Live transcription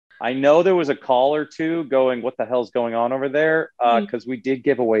I know there was a call or two going, what the hell's going on over there? Because we did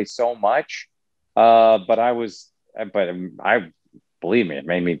give away so much. But I believe me, it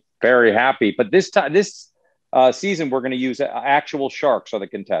made me very happy. But this season, we're going to use actual sharks are the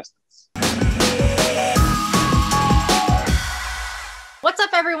contestants. What's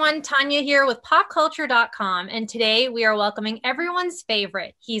up, everyone? Tania here with PopCulture.com, and today we are welcoming everyone's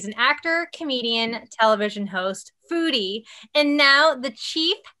favorite. He's an actor, comedian, television host, foodie, and now the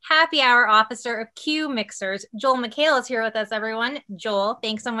Chief Happy Hour Officer of 𝐒𝐿 Joel McHale is here with us, everyone. Joel,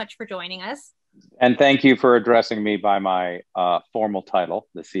 thanks so much for joining us. And thank you for addressing me by my formal title,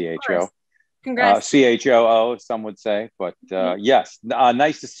 the CHO. Congrats. CHOO, some would say, but yes,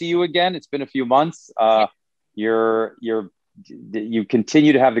 nice to see you again. It's been a few months. You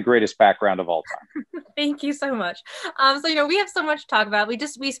continue to have the greatest background of all time. Thank you so much. So, we have so much to talk about.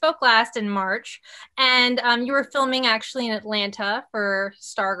 We spoke last in March, and you were filming actually in Atlanta for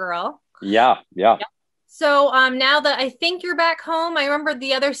Stargirl. Yeah. So now that I think you're back home, I remember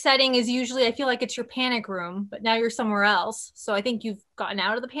the other setting is usually, I feel like it's your panic room, but now you're somewhere else. So I think you've gotten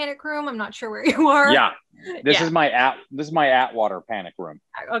out of the panic room. I'm not sure where you are. Yeah. This is my Atwater panic room.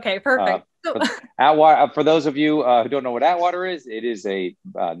 Okay, perfect. For those of you who don't know what Atwater is, it is a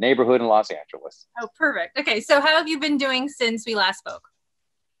neighborhood in Los Angeles. Oh, perfect. Okay, so how have you been doing since we last spoke?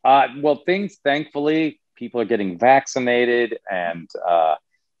 Well, thankfully, people are getting vaccinated and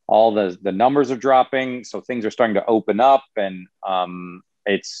all the numbers are dropping. So things are starting to open up and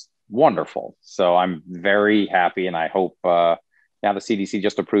it's wonderful. So I'm very happy, and I hope now the CDC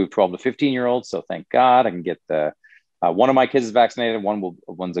just approved 12 to 15-year-olds. So thank God I can get one of my kids is vaccinated.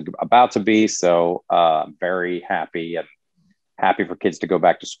 One's about to be. So I'm very happy for kids to go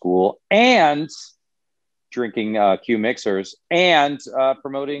back to school and drinking 𝐒𝐿 and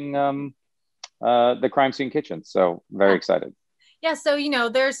promoting the Crime Scene Kitchen. So very excited. Yeah, so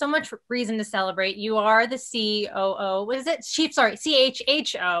there's so much reason to celebrate. You are the COO. What is it?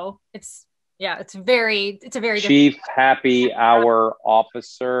 CHHO. It's a very Chief Happy Hour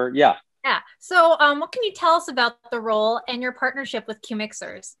Officer. Yeah. Yeah. So what can you tell us about the role and your partnership with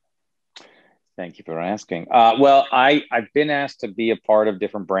𝐒𝐿? Thank you for asking. Well, I've been asked to be a part of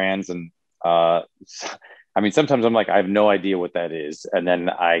different brands, and sometimes I'm like, I have no idea what that is, and then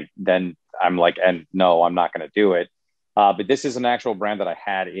I'm like, and no, I'm not going to do it. But this is an actual brand that I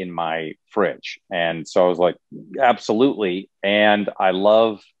had in my fridge. And so I was like, absolutely. And I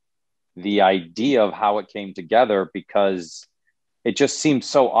love the idea of how it came together, because it just seems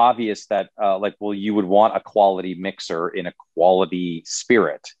so obvious that you would want a quality mixer in a quality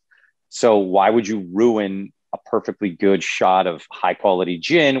spirit. So why would you ruin a perfectly good shot of high quality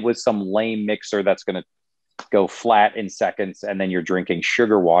gin with some lame mixer that's going to go flat in seconds, and then you're drinking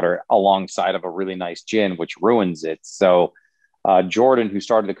sugar water alongside of a really nice gin, which ruins it. So Jordan, who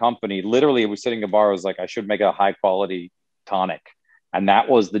started the company, literally was sitting at a bar, was like, I should make a high quality tonic. And that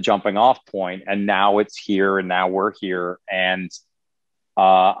was the jumping off point. And now it's here, and now we're here. And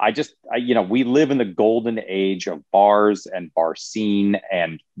we live in the golden age of bars and bar scene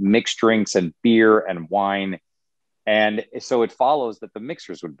and mixed drinks and beer and wine. And so it follows that the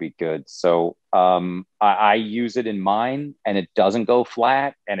mixers would be good. So I use it in mine, and it doesn't go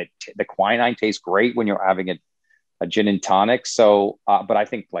flat, and the quinine tastes great when you're having a gin and tonic. So, but I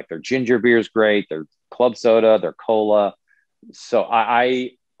think like their ginger beer is great, their club soda, their cola. So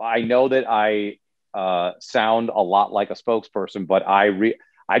I know that I sound a lot like a spokesperson, but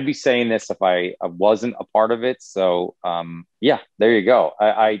I'd be saying this if I wasn't a part of it. So yeah, there you go.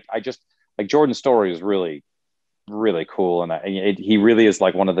 I just like Jordan's story is really cool, and he really is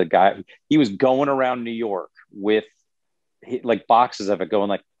like one of the guys. He was going around New York with like boxes of it, going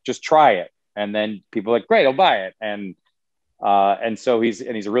like, just try it, and then people are like, great, I'll buy it, and so he's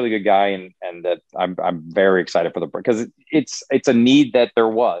a really good guy, and that I'm very excited for because it's a need that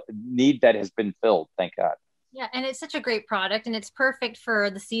has been filled, thank God. Yeah, and it's such a great product, and it's perfect for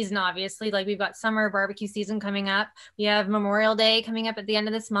the season, obviously. Like, we've got summer barbecue season coming up. We have Memorial Day coming up at the end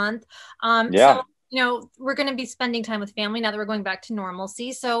of this month. So, we're going to be spending time with family now that we're going back to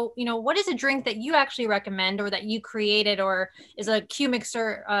normalcy. So, what is a drink that you actually recommend, or that you created, or is a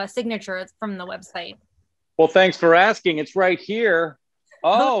𝐒𝐿 signature from the website? Well, thanks for asking. It's right here.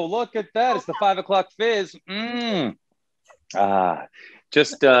 Oh, look at that. It's the 5 o'clock fizz.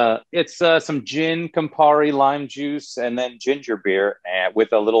 It's some gin, Campari, lime juice, and then ginger beer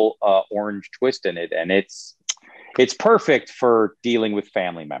with a little orange twist in it. And it's perfect for dealing with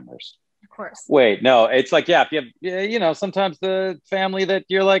family members. Of course. Wait, no, it's like, yeah, if you have, sometimes the family that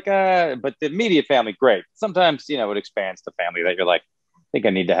you're like, but the immediate family, great. Sometimes, it expands to family that you're like, I think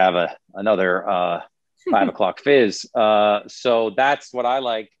I need to have another 5 o'clock fizz. So that's what I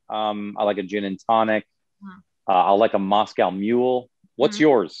like. I like a gin and tonic. I like a Moscow Mule. What's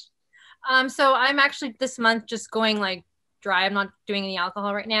yours? So I'm actually this month just going like dry. I'm not doing any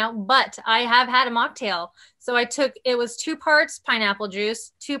alcohol right now, but I have had a mocktail. So it was 2 parts pineapple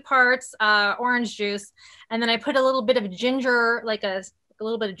juice, 2 parts orange juice, and then I put a little bit of ginger, like a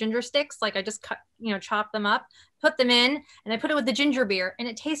little bit of ginger sticks. Like I just cut, chop them up, put them in, and I put it with the ginger beer, and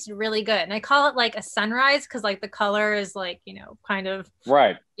it tasted really good. And I call it like a sunrise because like the color is like, kind of.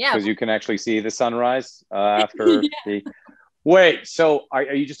 Right. Yeah. Because you can actually see the sunrise after the. Wait, so are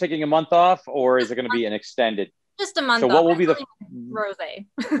you just taking a month off, or is it going to be an extended? Just a month. So what will be the rosé?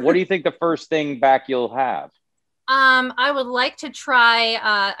 What do you think the first thing back you'll have? I would like to try.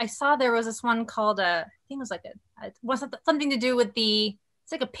 I saw there was this one called I think it was like it wasn't something to do with the.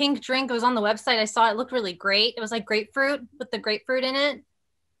 It's like a pink drink. It was on the website. I saw it looked really great. It was like grapefruit with the grapefruit in it.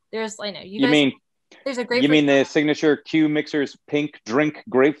 I know you guys. There's a grapefruit. You mean the signature Q Mixer's pink drink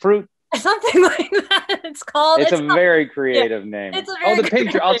grapefruit? Something like that. It's called. It's a very creative name. It's a very the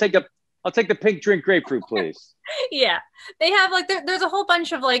pink. I'll take the pink drink grapefruit, please. Yeah, they have like there's a whole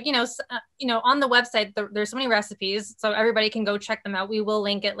bunch of like on the website there's so many recipes, so everybody can go check them out. We will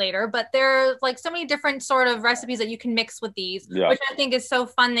link it later, but there's like so many different sort of recipes that you can mix with these, which I think is so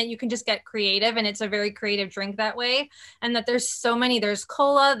fun that you can just get creative, and it's a very creative drink that way. And that there's so many. There's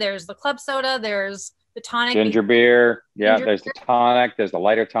cola, there's the club soda, there's the tonic, ginger beer. Yeah, there's the tonic, there's the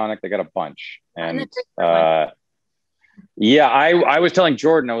lighter tonic. They got a bunch, and yeah, I was telling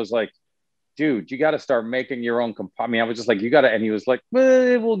Jordan, I was like, dude, you got to start making your own. I mean, I was just like, you got to, and he was like,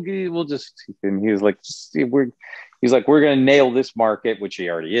 well, we'll just, and he was like, he's like, we're going to nail this market, which he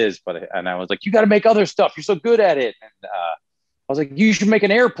already is. And I was like, you got to make other stuff. You're so good at it. And I was like, you should make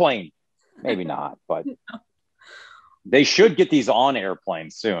an airplane. Maybe not, but they should get these on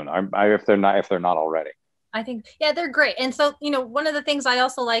airplanes soon. If they're not already. I think, yeah, they're great. And so, one of the things I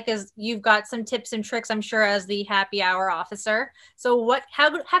also like is you've got some tips and tricks, I'm sure, as the happy hour officer. So how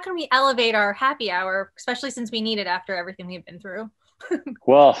can we elevate our happy hour, especially since we need it after everything we've been through?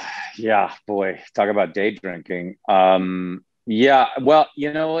 Well, yeah, boy, talk about day drinking. Yeah, well,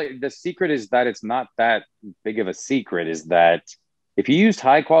 the secret is that it's not that big of a secret, is that if you use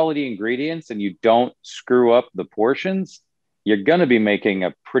high quality ingredients and you don't screw up the portions, you're going to be making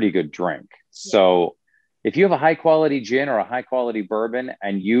a pretty good drink. Yeah. So if you have a high quality gin or a high quality bourbon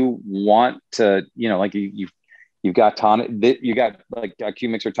and you want to, like you've got tonic, you got like a Q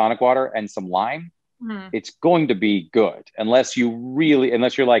Mixer tonic water and some lime, it's going to be good unless you're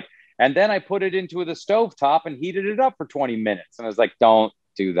like, and then I put it into the stove top and heated it up for 20 minutes. And I was like, don't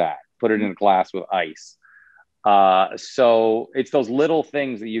do that. Put it in a glass with ice. So it's those little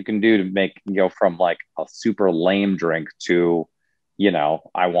things that you can do to make, from like a super lame drink to,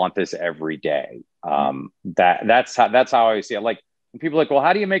 I want this every day. That's how I see it. Like when people are like, well,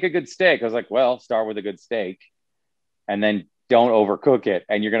 how do you make a good steak? I was like, well, start with a good steak and then don't overcook it.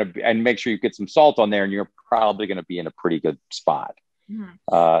 And and make sure you get some salt on there and you're probably going to be in a pretty good spot.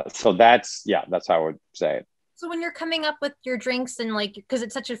 So that's how I would say it. So when you're coming up with your drinks and like, because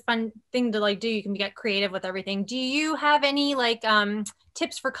it's such a fun thing to like do, you can get creative with everything. Do you have any like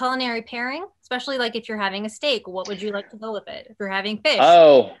tips for culinary pairing, especially like if you're having a steak? What would you like to go with it? If you're having fish?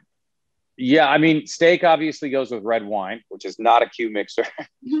 Oh, yeah. I mean, steak obviously goes with red wine, which is not a Q Mixer.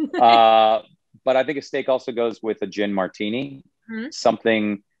 But I think a steak also goes with a gin martini,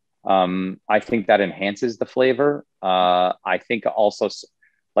 something I think that enhances the flavor. I think also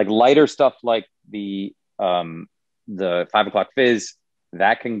like lighter stuff like the 5 o'clock fizz,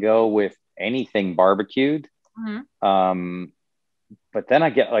 that can go with anything barbecued. But then I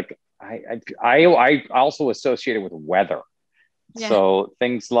get like, I also associate it with weather. Yeah. So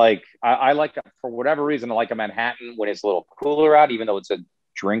things like, I like, for whatever reason, I like a Manhattan when it's a little cooler out, even though it's a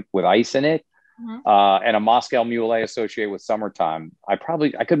drink with ice in it. And a Moscow Mule I associate with summertime. I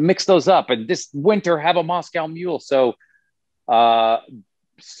could mix those up and this winter have a Moscow Mule. So I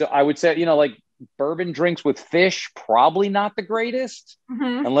would say, like bourbon drinks with fish, probably not the greatest,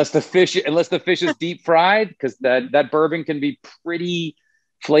 unless the fish is deep fried, because that bourbon can be pretty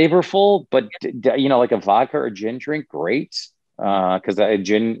flavorful. But like a vodka or gin drink, great, because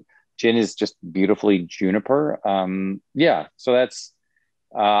gin is just beautifully juniper. So that's.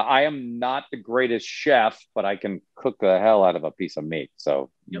 I am not the greatest chef, but I can cook the hell out of a piece of meat. So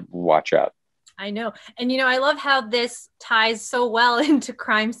watch out. I know. And, I love how this ties so well into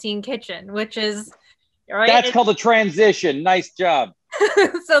Crime Scene Kitchen, which is... right. That's called a transition. Nice job.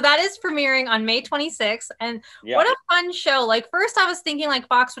 So that is premiering on May 26th. And what a fun show. Like, first I was thinking like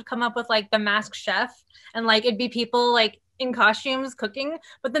Fox would come up with like The Masked Chef and like it'd be people like in costumes cooking,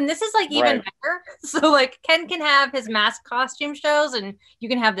 but then this is like even better. So like Ken can have his mask costume shows and you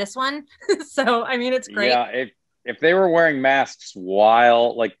can have this one. So I mean, it's great. Yeah, if they were wearing masks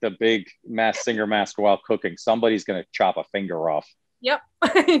while, like the big Masked Singer mask while cooking, somebody's gonna chop a finger off. Yep.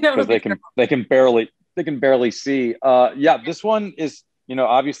 Because they can barely see. Yeah, this one is, you know,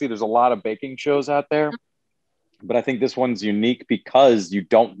 obviously there's a lot of baking shows out there, but I think this one's unique because you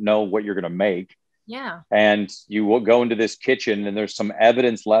don't know what you're gonna make. Yeah. And you will go into this kitchen and there's some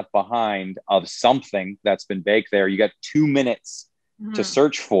evidence left behind of something that's been baked there. You got 2 minutes to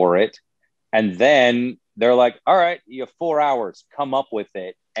search for it. And then they're like, all right, you have 4 hours, come up with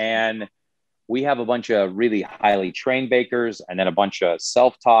it. And we have a bunch of really highly trained bakers and then a bunch of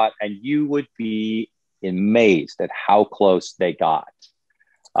self-taught, and you would be amazed at how close they got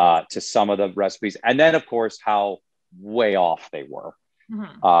to some of the recipes. And then of course, how way off they were.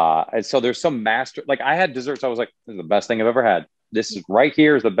 And so there's some master, like I had desserts. I was like, this is the best thing I've ever had. This is right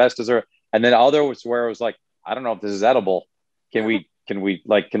here is the best dessert. And then others where I was like, I don't know if this is edible. Can we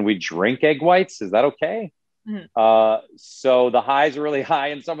drink egg whites? Is that okay? So the highs are really high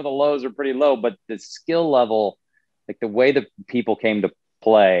and some of the lows are pretty low, but the skill level, like the way that people came to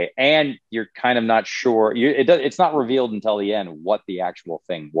play, and you're kind of not sure. It's not revealed until the end what the actual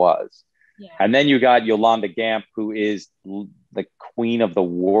thing was. Yeah. And then you got Yolanda Gamp, who is the queen of the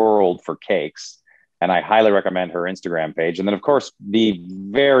world for cakes. And I highly recommend her Instagram page. And then, of course,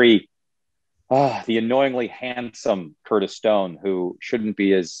 the annoyingly handsome Curtis Stone, who shouldn't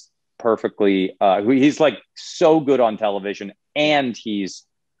be as perfectly, he's like so good on television and he's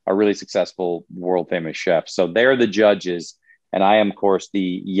a really successful world famous chef. So they're the judges. And I am, of course,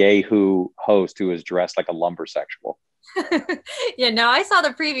 the Yahoo host who is dressed like a lumbersexual. Yeah, no, I saw the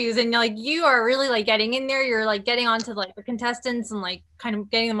previews and like you are really like getting in there. You're like getting onto like the contestants and like kind of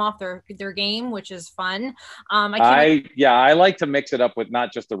getting them off their game, which is fun. I like to mix it up with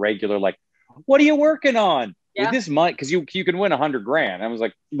not just the regular, like, what are you working on with this money? Because you can win $100,000. I was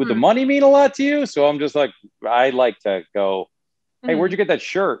like, would the money mean a lot to you? So I'm just like, I like to go, hey, where'd you get that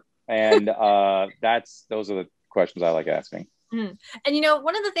shirt? And those are the questions I like asking. And you know,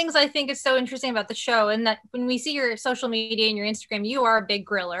 one of the things I think is so interesting about the show, and that when we see your social media and your Instagram, you are a big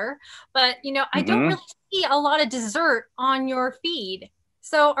griller, but you know, I don't really see a lot of dessert on your feed.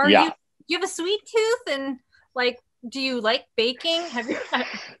 So you have a sweet tooth, and like, do you like baking? Can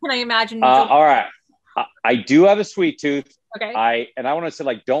I imagine? All right. I do have a sweet tooth. Okay. I want to say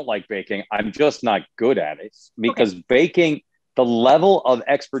like, don't like baking. I'm just not good at it because baking, the level of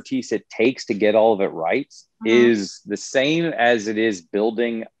expertise it takes to get all of it right is the same as it is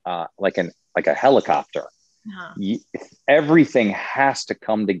building like a helicopter. Everything has to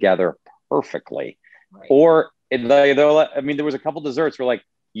come together perfectly. Or there was a couple desserts where like,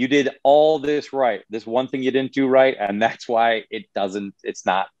 you did all this right, this one thing you didn't do right, and that's why it's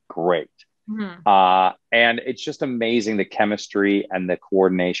not great. And it's just amazing the chemistry and the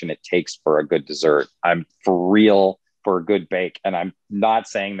coordination it takes for a good dessert. I'm for real for a good bake. And I'm not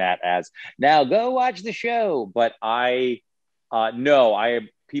saying that as now go watch the show, but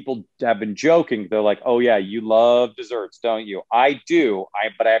people have been joking. They're like, oh yeah, you love desserts, don't you? I do.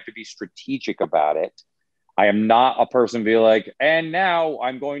 But I have to be strategic about it. I am not a person be like, and now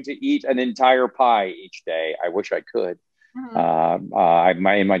I'm going to eat an entire pie each day. I wish I could. In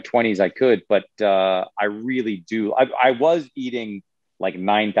my 20s, I could, but I really do. I was eating like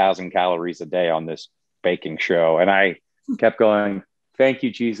 9,000 calories a day on this baking show. And I kept going, thank you,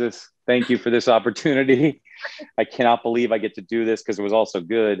 Jesus. Thank you for this opportunity. I cannot believe I get to do this because it was also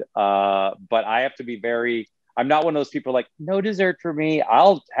good. But I have to be I'm not one of those people like, no dessert for me.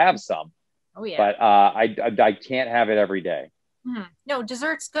 I'll have some. Oh yeah. But I can't have it every day. No,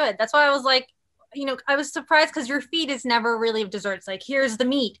 dessert's good. That's why I was like, you know, I was surprised because your feed is never really of desserts. Like, here's the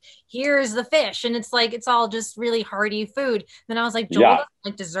meat, here's the fish, and it's like it's all just really hearty food. Then I was like, Joel doesn't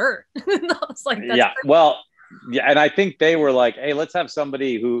like dessert. I was like, that's perfect. Well, yeah, and I think they were like, hey, let's have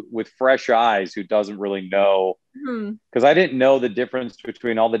somebody who with fresh eyes who doesn't really know, because I didn't know the difference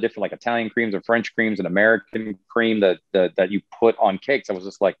between all the different like Italian creams and French creams and American cream that you put on cakes. I was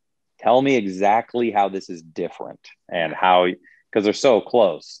just like, tell me exactly how this is different and how, because they're so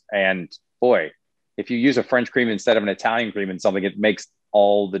close. And boy, if you use a French cream instead of an Italian cream in something, it makes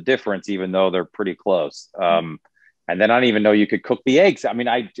all the difference, even though they're pretty close. And then I didn't even know you could cook the eggs. I mean,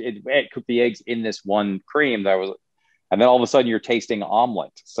 I cooked the eggs in this one cream and then all of a sudden you're tasting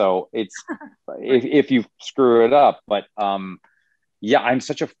omelet. So it's, if you screw it up, but yeah, I'm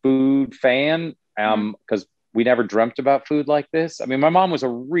such a food fan because we never dreamt about food like this. I mean, my mom was a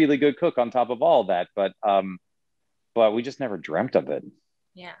really good cook on top of all that, but we just never dreamt of it.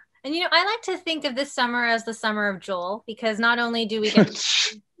 Yeah. And I like to think of this summer as the summer of Joel, because not only do we get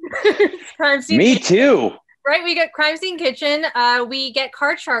Crime Scene Me Kitchen, too. right? We get Crime Scene Kitchen. We get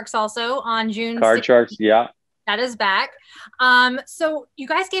Card Sharks also on June Card 16th. Sharks, yeah. That is back. So you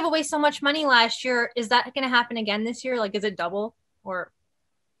guys gave away so much money last year. Is that going to happen again this year? Like, is it double or?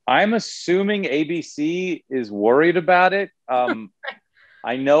 I'm assuming ABC is worried about it.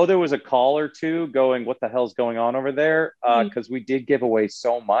 I know there was a call or two going, what the hell's going on over there? Because we did give away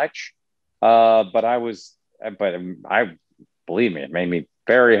so much. But I believe me, it made me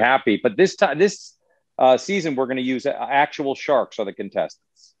very happy. But this season, we're going to use actual sharks are the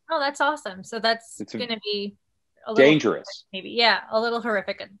contestants. Oh, that's awesome. So it's going to be a little dangerous. Maybe. Yeah. A little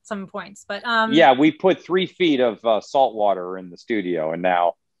horrific at some points, but yeah, we put 3 feet of salt water in the studio, and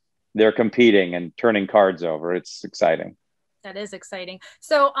now they're competing and turning cards over. It's exciting. That is exciting.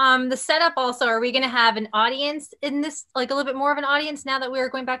 So the setup also, are we going to have an audience in this, like a little bit more of an audience now that we're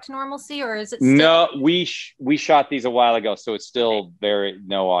going back to normalcy, or is it still? No, we shot these a while ago, so it's still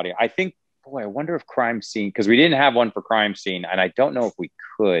no audience. I think, boy, I wonder if Crime Scene, because we didn't have one for Crime Scene, and I don't know if we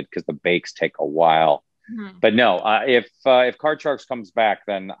could because the bakes take a while. Mm-hmm. But no, if Card Sharks comes back,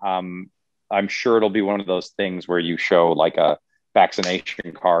 then I'm sure it'll be one of those things where you show like a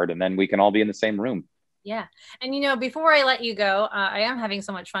vaccination card, and then we can all be in the same room. Yeah. And before I let you go, I am having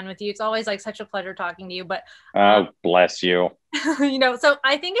so much fun with you. It's always like such a pleasure talking to you, but oh, bless you. So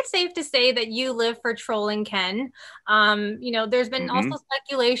I think it's safe to say that you live for trolling Ken. There's been also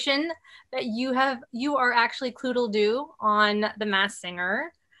speculation that you are actually 𝐒𝐿𝐷𝐿 on The Masked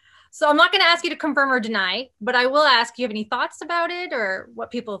Singer. So I'm not going to ask you to confirm or deny, but I will ask, do you have any thoughts about it or what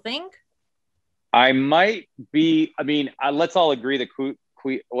people think? I might be, let's all agree that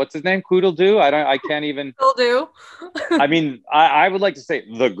what's his name? 𝐒𝐿𝐷𝐿? I can't even. 𝐒𝐿𝐷𝐿. I would like to say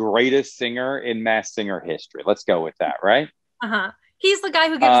the greatest singer in Masked Singer history. Let's go with that, right? He's the guy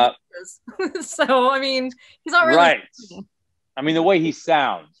who gives the so, he's not really. Right. The way he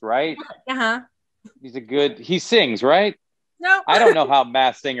sounds, right? He sings, right? No. I don't know how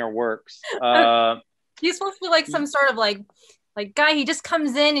Masked Singer works. He's supposed to be like some sort of like guy. He just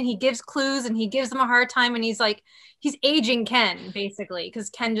comes in and he gives clues and he gives them a hard time, and he's aging Ken basically,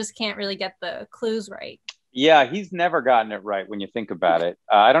 because Ken just can't really get the clues right. Yeah, he's never gotten it right when you think about it.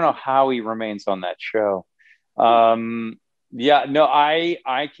 I don't know how he remains on that show. Yeah, no,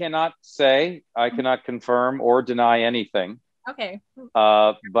 I cannot say, I cannot confirm or deny anything. Okay.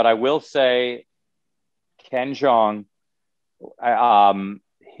 But I will say Ken Jeong,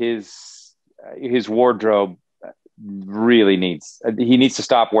 his wardrobe really needs to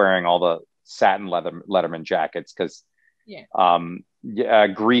stop wearing all the satin Letterman jackets, because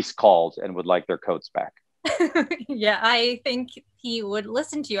Grease called and would like their coats back. Yeah, I think he would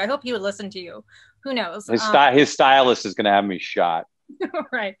listen to you. I hope he would listen to you. Who knows? His stylist is going to have me shot.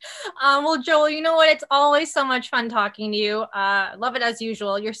 Right. Well, Joel, you know what? It's always so much fun talking to you. Love it as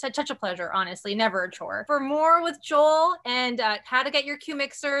usual. You're such a pleasure, honestly. Never a chore. For more with Joel and how to get your Q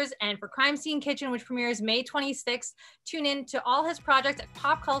mixers, and for Crime Scene Kitchen, which premieres May 26th, tune in to all his projects at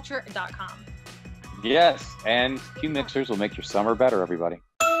PopCulture.com. Yes, and Q mixers will make your summer better, everybody.